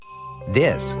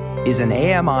This is an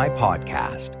AMI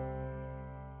podcast.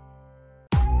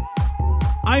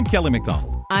 I'm Kelly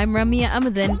McDonald. I'm Ramya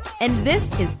Amadin, and this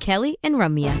is Kelly and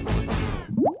Ramya.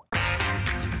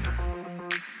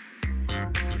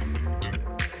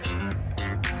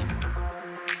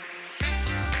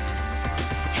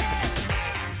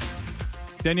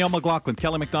 Danielle McLaughlin,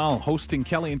 Kelly McDonald, hosting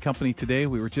Kelly and Company today.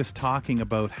 We were just talking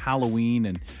about Halloween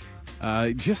and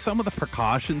just some of the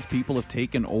precautions people have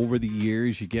taken over the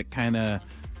years. You get kind of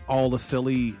all the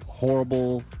silly,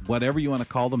 horrible, whatever you want to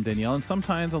call them, Danielle, and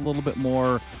sometimes a little bit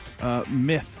more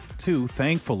myth too,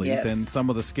 thankfully, than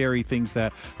some of the scary things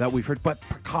that we've heard. But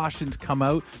precautions come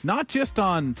out, not just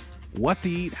on what to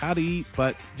eat, how to eat,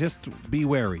 but just be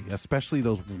wary, especially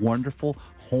those wonderful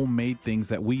homemade things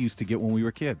that we used to get when we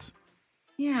were kids.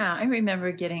 Yeah, I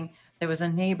remember there was a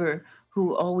neighbor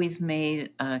who always made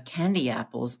candy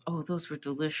apples. Oh, those were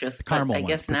delicious. The caramel I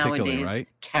guess ones, nowadays, right?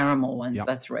 Caramel ones,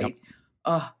 that's right. Yep.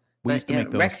 Oh, We used to make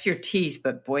those. Wrecks your teeth,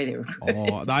 but boy, they were good.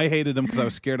 Oh, I hated them because I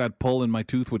was scared I'd pull and my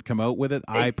tooth would come out with it.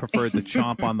 I preferred the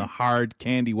chomp on the hard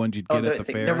candy ones you'd get at the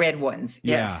fair. The red ones,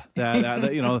 yes. Yeah,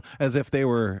 that, as if they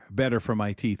were better for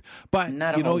my teeth. But,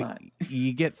 Not a whole lot.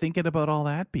 You get thinking about all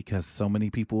that because so many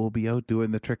people will be out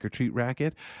doing the trick-or-treat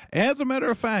racket. As a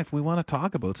matter of fact, we want to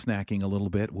talk about snacking a little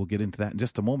bit. We'll get into that in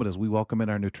just a moment as we welcome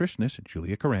in our nutritionist,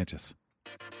 Julia Caranches.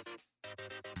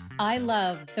 I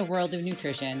love the world of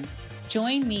nutrition.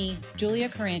 Join me, Julia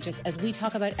Caranches, as we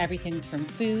talk about everything from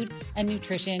food and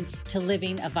nutrition to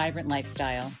living a vibrant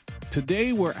lifestyle.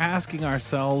 Today, we're asking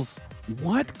ourselves,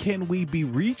 what can we be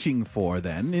reaching for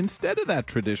then instead of that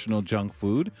traditional junk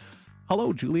food?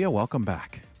 Hello, Julia. Welcome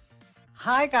back.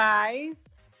 Hi, guys.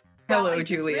 Hello, I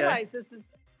Julia. This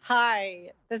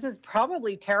is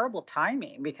probably terrible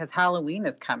timing because Halloween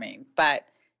is coming, but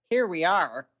here we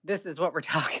are. This is what we're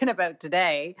talking about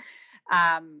today.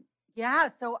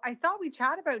 So I thought we'd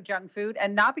chat about junk food,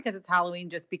 and not because it's Halloween,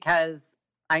 just because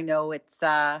I know it's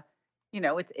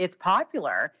it's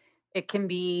popular. It can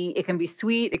be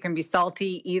sweet, it can be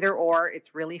salty, either or.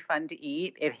 It's really fun to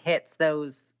eat. It hits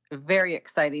those very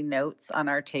exciting notes on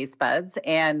our taste buds,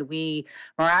 and we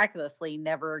miraculously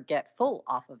never get full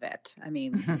off of it. I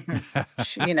mean,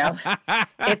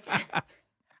 it's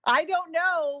I don't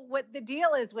know what the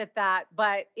deal is with that,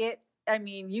 but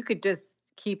you could just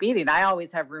keep eating. I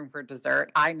always have room for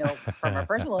dessert. I know from a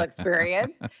personal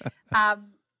experience. But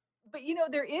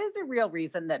there is a real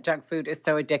reason that junk food is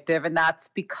so addictive, and that's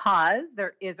because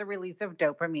there is a release of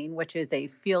dopamine, which is a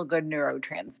feel-good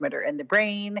neurotransmitter in the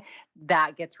brain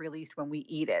that gets released when we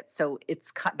eat it. So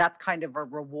that's kind of a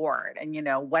reward. And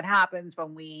what happens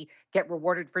when we get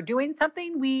rewarded for doing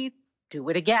something? We do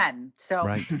it again. So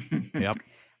Right. Yep.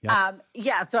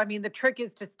 So the trick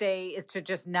is to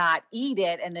just not eat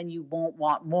it, and then you won't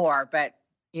want more. But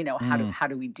how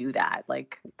do we do that?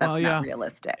 Like, that's not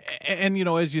realistic. And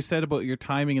as you said about your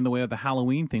timing in the way of the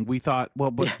Halloween thing, we thought,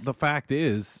 the fact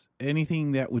is,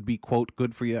 anything that would be, quote,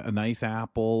 good for you, a nice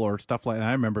apple or stuff like that.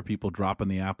 I remember people dropping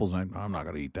the apples, and I'm not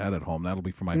going to eat that at home. That'll be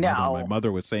for my mother. My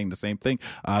mother was saying the same thing.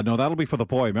 No, that'll be for the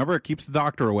boy. Remember, it keeps the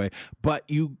doctor away. But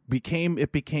it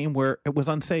became where it was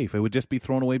unsafe. It would just be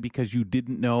thrown away because you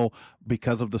didn't know,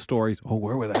 because of the stories. Oh,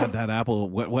 where would I have that apple?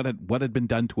 What had been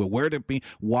done to it? Where did it be?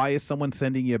 Why is someone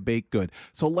sending you a baked good?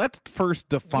 So let's first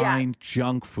define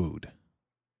junk food.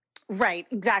 Right,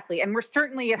 exactly. And we're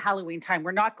certainly at Halloween time.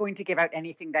 We're not going to give out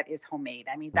anything that is homemade.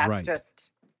 I mean,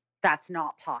 that's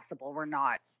not possible. We're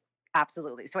not.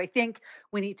 Absolutely. So I think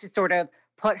we need to sort of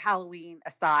put Halloween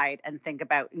aside and think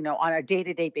about, on a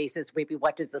day-to-day basis, maybe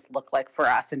what does this look like for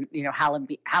us? And,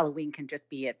 Halloween can just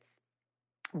be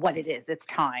what it is. It's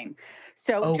time.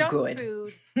 So junk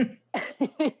food.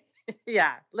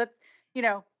 Let's,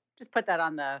 just put that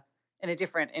on in a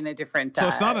different. So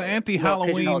it's not an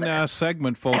anti-Halloween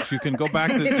segment, folks. You can go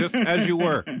back to just as you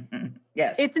were.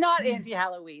 Yes. It's not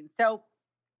anti-Halloween. So,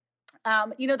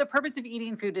 the purpose of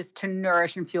eating food is to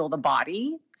nourish and fuel the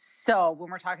body. So when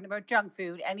we're talking about junk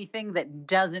food, anything that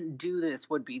doesn't do this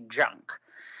would be junk.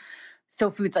 So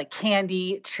foods like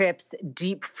candy, chips,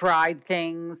 deep fried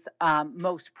things.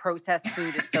 Most processed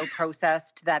food is so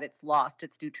processed that it's lost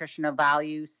its nutritional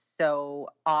value. So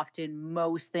often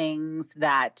most things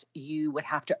that you would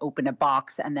have to open a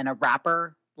box and then a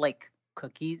wrapper, like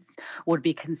cookies, would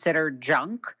be considered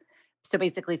junk. So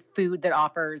basically food that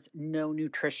offers no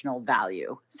nutritional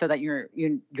value, so that you're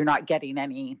not getting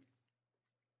any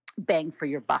bang for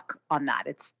your buck on that.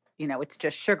 It's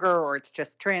just sugar, or it's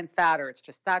just trans fat, or it's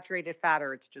just saturated fat,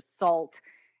 or it's just salt,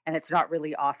 and it's not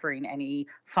really offering any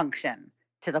function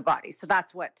to the body. So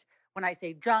that's when I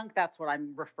say junk, that's what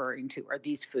I'm referring to, are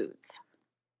these foods.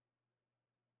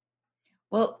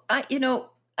 Well,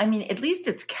 I mean, at least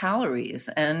it's calories,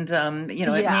 and it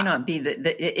may Yeah. not be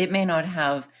it may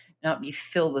not be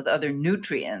filled with other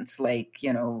nutrients like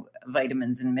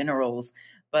vitamins and minerals,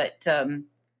 but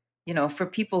for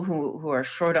people who are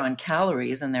short on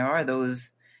calories, and there are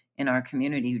those in our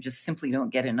community who just simply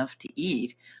don't get enough to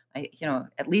eat.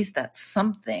 At least that's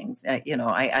something.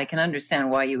 I can understand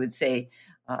why you would say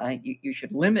you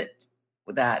should limit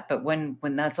that, but when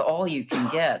that's all you can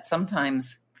get,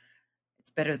 sometimes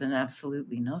it's better than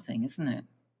absolutely nothing, isn't it?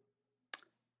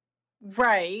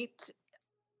 Right.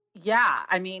 Yeah.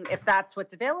 I mean, if that's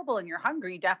what's available and you're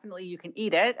hungry, definitely you can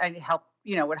eat it and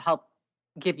would help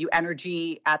give you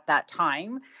energy at that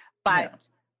time. But,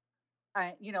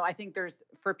 I think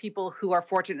for people who are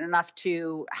fortunate enough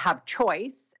to have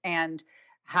choice and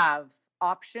have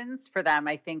options for them,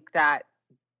 I think that,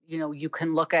 you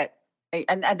can look at,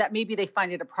 and that maybe they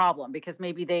find it a problem because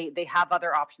maybe they have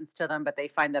other options to them, but they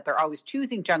find that they're always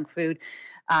choosing junk food.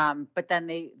 But then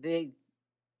they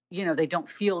don't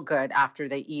feel good after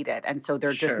they eat it. And so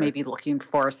they're just maybe looking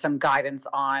for some guidance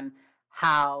on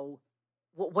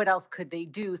what else could they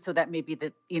do so that maybe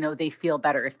that, they feel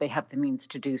better if they have the means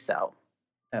to do so.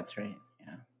 That's right.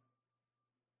 Yeah.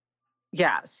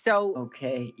 Yeah. So,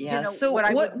 okay. Yeah. So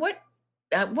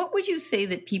what would you say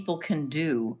that people can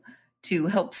do to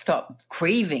help stop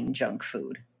craving junk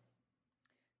food?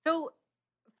 So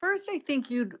first, I think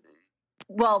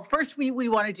first we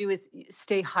want to do is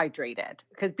stay hydrated,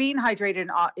 because being hydrated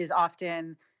is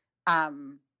often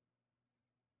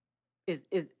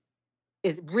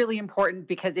is really important,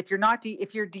 because if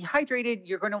you're dehydrated,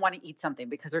 you're going to want to eat something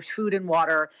because there's food and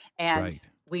water, and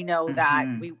we know that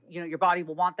your body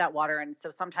will want that water. And so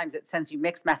sometimes it sends you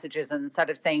mixed messages, and instead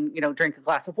of saying, drink a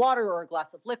glass of water or a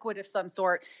glass of liquid of some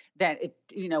sort, then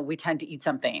we tend to eat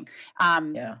something.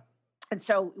 And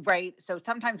so, so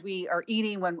sometimes we are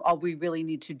eating when all we really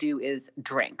need to do is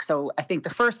drink. So I think the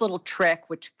first little trick,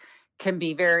 which can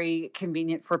be very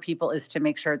convenient for people, is to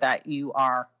make sure that you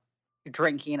are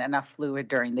drinking enough fluid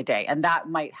during the day. And that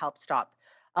might help stop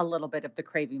a little bit of the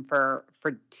craving for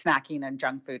snacking and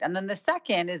junk food. And then the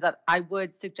second is that I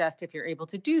would suggest, if you're able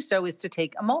to do so, is to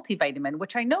take a multivitamin,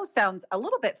 which I know sounds a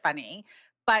little bit funny,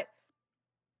 but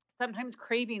sometimes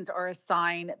cravings are a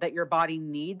sign that your body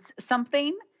needs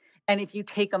something. And if you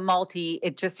take a multi,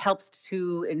 it just helps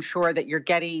to ensure that you're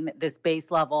getting this base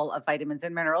level of vitamins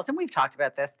and minerals. And we've talked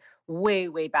about this way,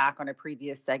 way back on a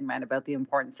previous segment about the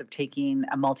importance of taking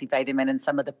a multivitamin and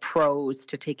some of the pros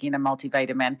to taking a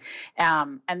multivitamin.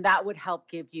 And that would help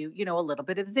give you, a little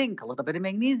bit of zinc, a little bit of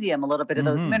magnesium, a little bit of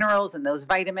those minerals and those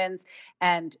vitamins.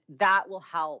 And that will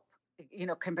help,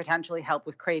 can potentially help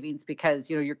with cravings, because,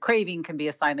 your craving can be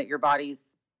a sign that your body's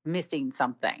missing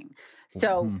something.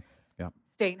 So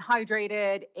staying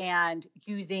hydrated and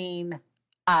using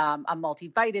a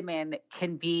multivitamin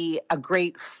can be a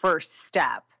great first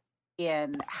step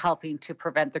in helping to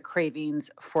prevent the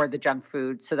cravings for the junk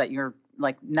food, so that you're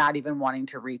not even wanting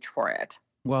to reach for it.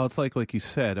 Well, it's like you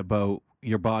said about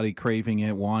your body craving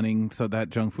it, wanting that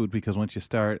junk food, because once you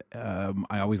start,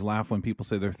 I always laugh when people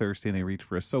say they're thirsty and they reach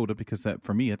for a soda, because that,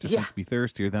 for me, it just makes me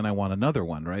thirstier. Then I want another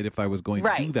one, right? If I was going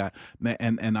to do that.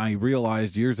 And I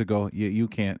realized years ago, you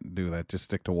can't do that. Just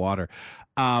stick to water.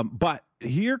 But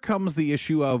here comes the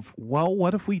issue of, well,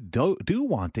 what if we do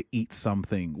want to eat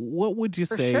something? What would you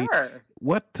say?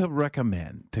 What to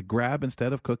recommend to grab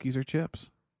instead of cookies or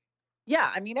chips?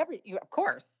 Yeah, I mean, of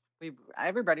course.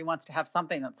 Everybody wants to have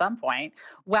something at some point.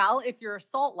 Well, if you're a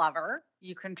salt lover,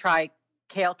 you can try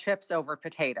kale chips over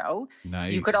potato.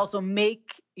 Nice. You could also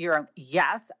make your own.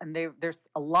 Yes, and there's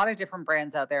a lot of different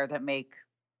brands out there that make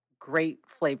great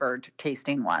flavored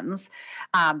tasting ones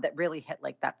that really hit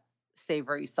that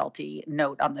savory, salty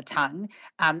note on the tongue.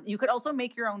 You could also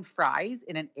make your own fries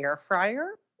in an air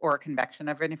fryer or a convection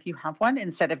oven if you have one,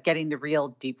 instead of getting the real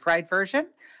deep fried version.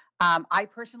 I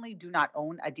personally do not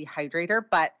own a dehydrator,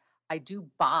 but I do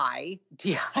buy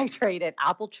dehydrated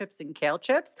apple chips and kale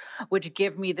chips, which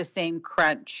give me the same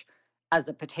crunch as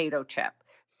a potato chip.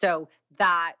 So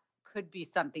that could be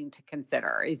something to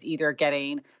consider, is either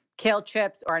getting kale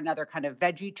chips or another kind of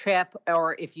veggie chip,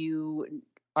 or if you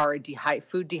are a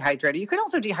food dehydrator, you can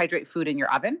also dehydrate food in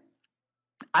your oven.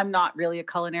 I'm not really a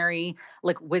culinary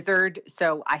wizard,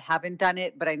 so I haven't done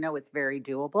it, but I know it's very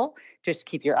doable. Just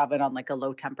keep your oven on a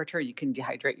low temperature. You can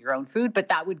dehydrate your own food, but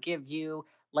that would give you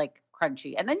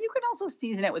crunchy. And then you can also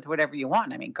season it with whatever you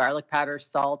want. I mean, garlic powder,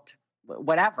 salt,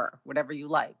 whatever you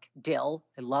like. Dill.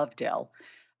 I love dill.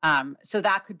 So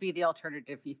that could be the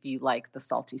alternative if you like the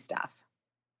salty stuff.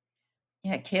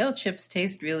 Yeah, kale chips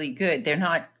taste really good. They're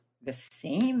not the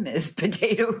same as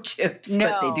potato chips,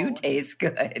 but they do taste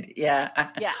good. Yeah.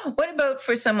 Yeah. What about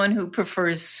for someone who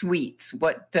prefers sweets?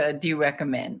 What do you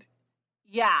recommend?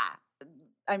 Yeah.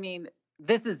 I mean,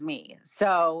 this is me.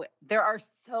 So there are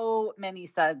so many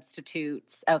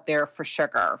substitutes out there for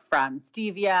sugar, from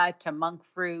stevia to monk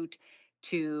fruit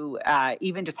to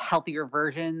even just healthier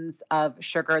versions of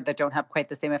sugar that don't have quite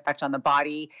the same effect on the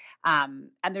body. And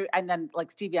then like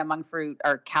stevia and monk fruit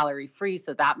are calorie free,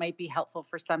 so that might be helpful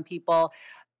for some people.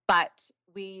 But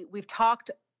we've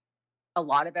talked a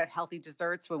lot about healthy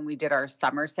desserts when we did our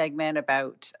summer segment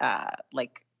about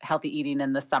like healthy eating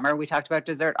in the summer. We talked about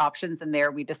dessert options, and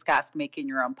there we discussed making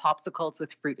your own popsicles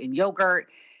with fruit and yogurt.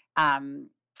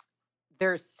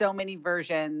 There's so many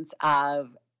versions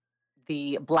of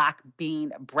the black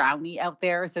bean brownie out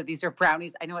there. So these are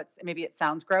brownies. I know maybe it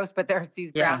sounds gross, but there's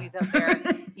these brownies out there.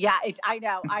 Yeah, I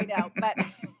know. But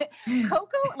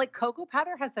cocoa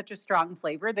powder has such a strong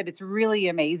flavor that it's really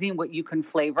amazing what you can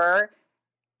flavor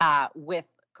with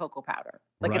cocoa powder.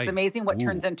 Like It's amazing what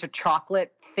turns into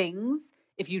chocolate things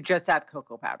if you just add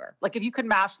cocoa powder. Like if you could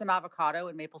mash some avocado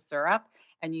and maple syrup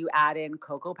and you add in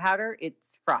cocoa powder,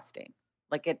 it's frosting.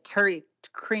 Like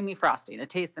creamy frosting. It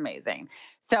tastes amazing.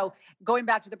 So going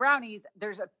back to the brownies,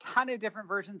 there's a ton of different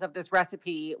versions of this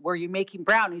recipe where you're making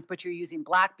brownies, but you're using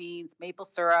black beans, maple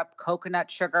syrup, coconut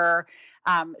sugar.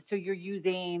 So you're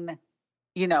using,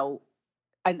 an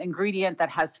ingredient that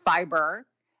has fiber,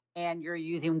 and you're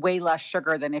using way less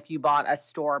sugar than if you bought a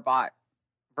store-bought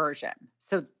version.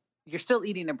 So you're still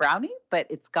eating a brownie, but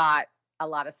it's got a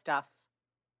lot of stuff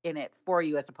in it for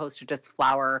you as opposed to just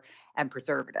flour and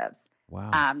preservatives.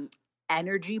 Wow.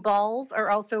 Energy balls are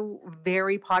also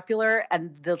very popular,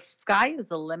 and the sky is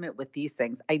the limit with these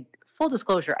things. Full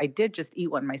disclosure, I did just eat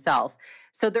one myself.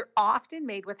 So they're often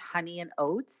made with honey and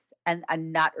oats and a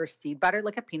nut or seed butter,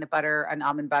 like a peanut butter, an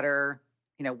almond butter,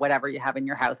 whatever you have in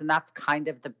your house. And that's kind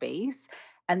of the base.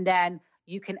 And then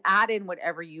you can add in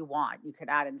whatever you want. You can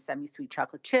add in semi-sweet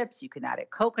chocolate chips. You can add in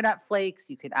coconut flakes.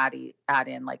 You can add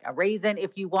in like a raisin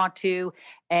if you want to.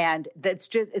 And it's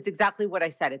exactly what I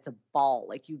said. It's a ball.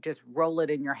 Like you just roll it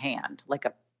in your hand,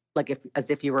 as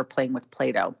if you were playing with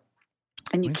Play-Doh,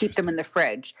 and you keep them in the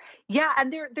fridge. Yeah.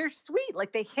 And they're sweet.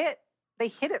 Like they hit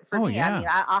it for me. Yeah. I mean,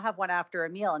 I'll have one after a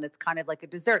meal, and it's kind of like a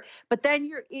dessert. But then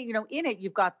in it,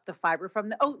 you've got the fiber from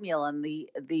the oatmeal and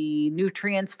the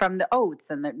nutrients from the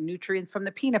oats and the nutrients from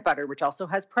the peanut butter, which also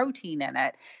has protein in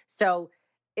it. So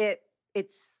it's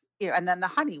and then the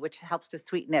honey, which helps to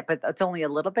sweeten it, but it's only a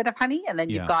little bit of honey, and then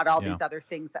you've got all these other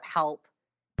things that help.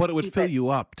 But it would fill you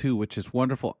up too, which is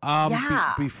wonderful.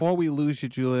 Before we lose you,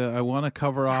 Julia, I want to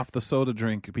cover off the soda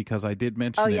drink because I did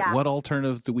mention it. What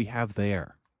alternatives do we have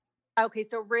there? Okay,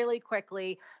 so really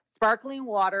quickly, sparkling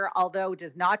water, although it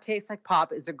does not taste like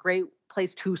pop, is a great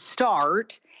place to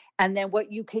start. And then what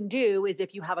you can do is,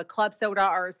 if you have a club soda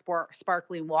or a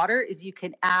sparkling water, is you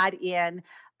can add in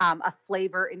a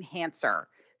flavor enhancer.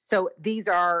 So these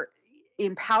are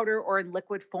in powder or in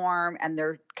liquid form, and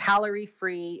they're calorie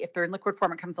free. If they're in liquid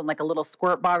form, it comes in like a little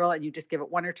squirt bottle, and you just give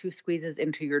it 1 or 2 squeezes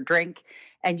into your drink.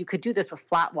 And you could do this with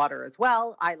flat water as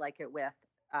well. I like it with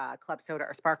club soda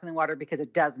or sparkling water because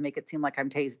it does make it seem like I'm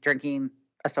drinking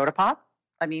a soda pop.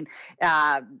 I mean,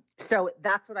 so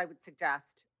that's what I would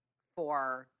suggest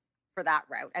for that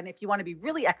route. And if you want to be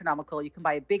really economical, you can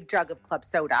buy a big jug of club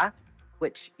soda,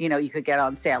 which, you could get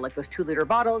on sale, like those 2-liter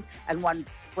bottles, and 1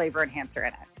 flavor enhancer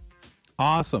in it.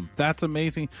 Awesome. That's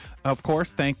amazing. Of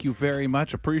course, thank you very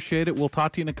much. Appreciate it. We'll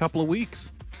talk to you in a couple of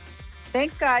weeks.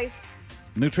 Thanks, guys.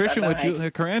 Nutrition with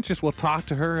Julia Caranches. We'll talk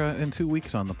to her in 2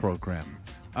 weeks on the program.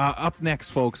 Up next,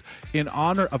 folks, in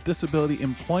honor of Disability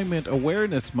Employment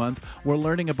Awareness Month, we're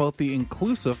learning about the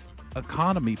Inclusive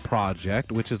Economy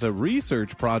Project, which is a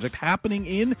research project happening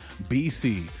in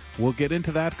BC. We'll get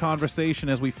into that conversation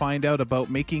as we find out about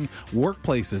making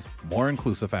workplaces more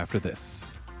inclusive after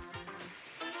this.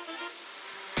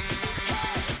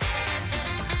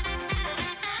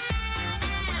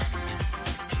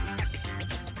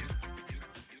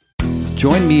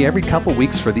 Join me every couple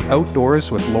weeks for the Outdoors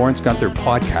with Lawrence Gunther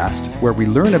podcast, where we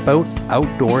learn about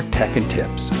outdoor tech and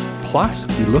tips. Plus,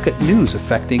 we look at news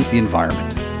affecting the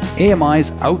environment.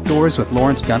 AMI's Outdoors with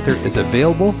Lawrence Gunther is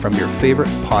available from your favorite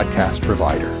podcast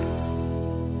provider.